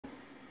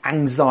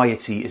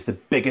Anxiety is the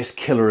biggest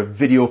killer of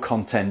video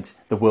content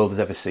the world has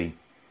ever seen.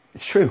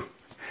 It's true.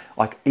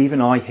 Like, even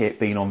I hate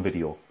being on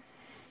video.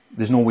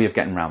 There's no way of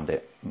getting around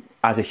it.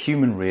 As a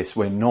human race,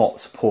 we're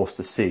not supposed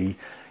to see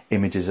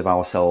images of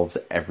ourselves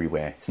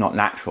everywhere. It's not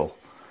natural.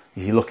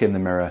 If you look in the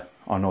mirror,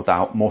 I no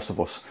doubt most of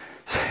us,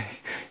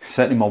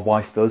 certainly my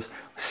wife does,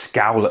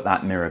 scowl at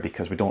that mirror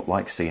because we don't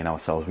like seeing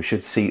ourselves. We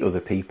should see other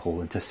people,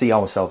 and to see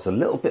ourselves a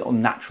little bit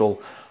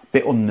unnatural, a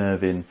bit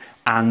unnerving,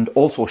 and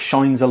also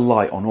shines a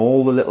light on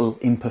all the little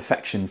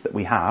imperfections that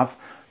we have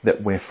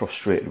that we're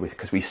frustrated with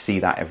because we see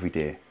that every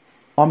day.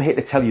 I'm here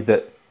to tell you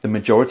that the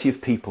majority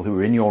of people who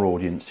are in your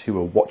audience, who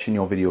are watching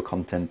your video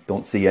content,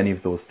 don't see any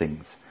of those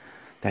things.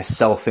 They're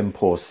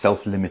self-imposed,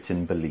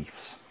 self-limiting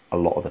beliefs a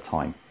lot of the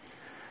time.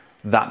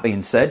 That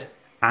being said,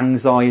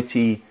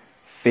 anxiety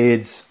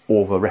fades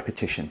over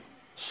repetition.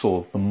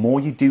 So the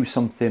more you do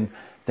something,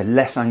 the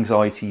less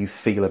anxiety you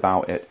feel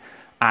about it.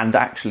 And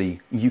actually,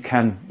 you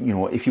can,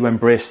 if you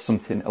embrace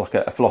something like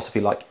a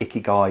philosophy like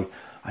Ikigai,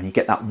 and you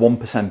get that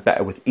 1%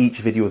 better with each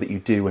video that you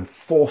do and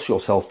force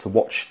yourself to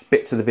watch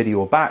bits of the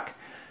video back,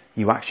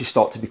 you actually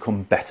start to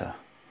become better.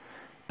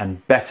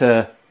 And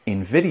better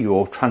in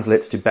video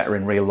translates to better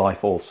in real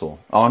life also.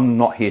 I'm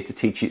not here to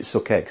teach you to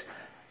suck eggs.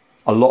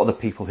 A lot of the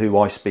people who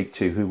I speak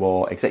to who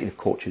are executive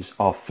coaches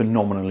are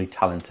phenomenally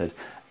talented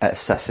at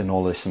assessing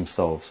all this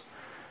themselves.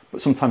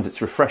 But sometimes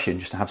it's refreshing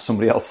just to have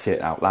somebody else say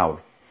it out loud.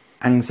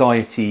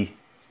 Anxiety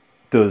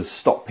does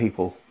stop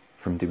people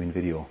from doing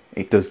video.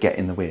 It does get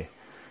in the way.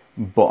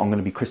 But I'm going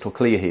to be crystal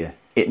clear here.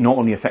 It not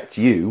only affects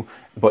you,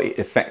 but it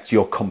affects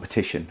your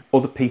competition.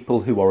 Other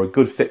people who are a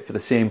good fit for the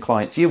same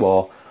clients you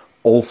are,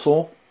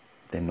 also,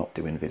 they're not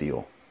doing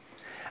video.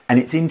 And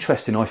it's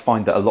interesting, I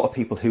find that a lot of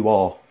people who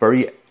are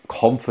very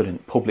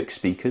confident public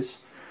speakers,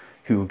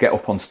 who will get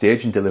up on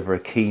stage and deliver a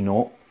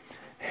keynote,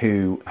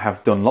 who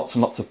have done lots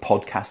and lots of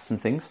podcasts and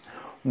things,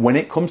 when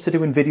it comes to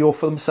doing video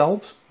for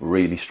themselves,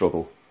 really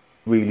struggle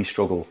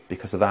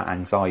because of that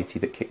anxiety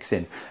that kicks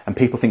in. And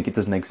people think it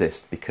doesn't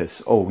exist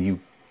because, oh,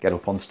 you get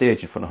up on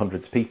stage in front of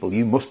hundreds of people,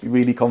 you must be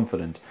really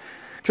confident.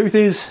 Truth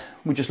is,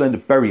 we just learn to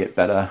bury it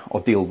better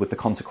or deal with the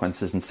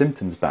consequences and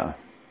symptoms better.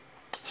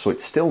 So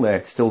it's still there,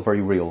 it's still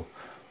very real.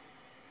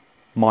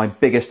 My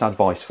biggest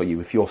advice for you,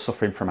 if you're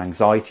suffering from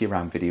anxiety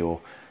around video,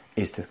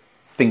 is to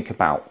think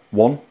about,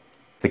 one,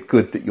 the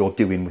good that you're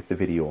doing with the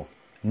video.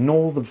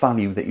 Know the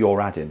value that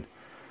you're adding,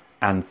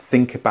 and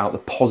think about the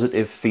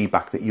positive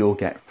feedback that you'll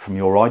get from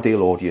your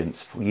ideal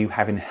audience for you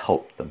having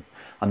helped them.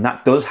 And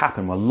that does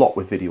happen a lot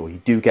with video.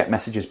 You do get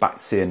messages back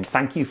saying,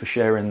 thank you for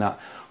sharing that.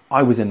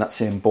 I was in that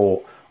same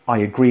boat. I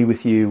agree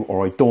with you,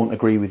 or I don't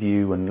agree with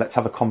you, and let's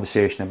have a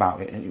conversation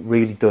about it. And it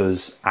really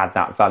does add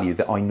that value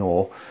that I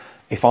know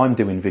if I'm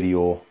doing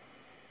video,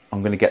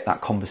 I'm going to get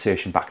that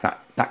conversation back,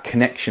 that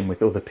connection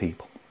with other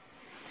people.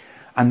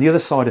 And the other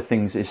side of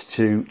things is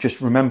to just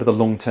remember the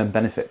long-term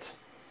benefits.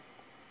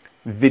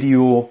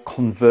 Video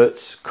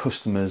converts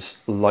customers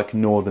like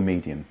no other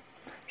medium.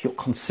 If you're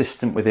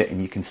consistent with it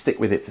and you can stick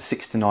with it for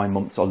 6 to 9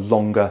 months or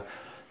longer,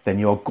 then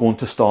you're going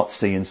to start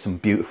seeing some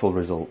beautiful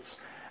results.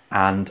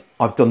 And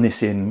I've done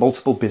this in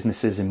multiple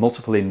businesses, in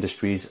multiple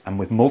industries, and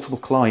with multiple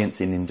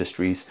clients in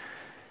industries.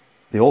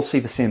 They all see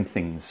the same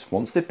things.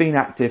 Once they've been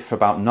active for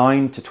about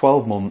 9 to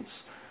 12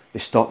 months, they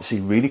start to see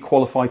really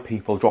qualified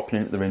people dropping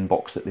into their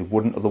inbox that they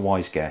wouldn't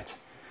otherwise get.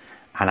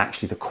 And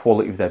actually the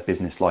quality of their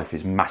business life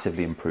is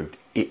massively improved.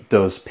 It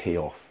does pay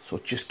off. So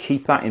just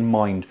keep that in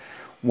mind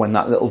when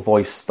that little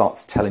voice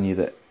starts telling you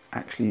that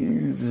actually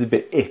this is a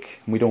bit ick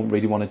and we don't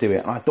really want to do it,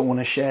 and I don't want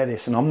to share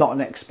this, and I'm not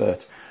an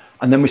expert.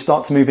 And then we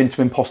start to move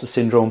into imposter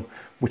syndrome,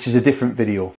 which is a different video.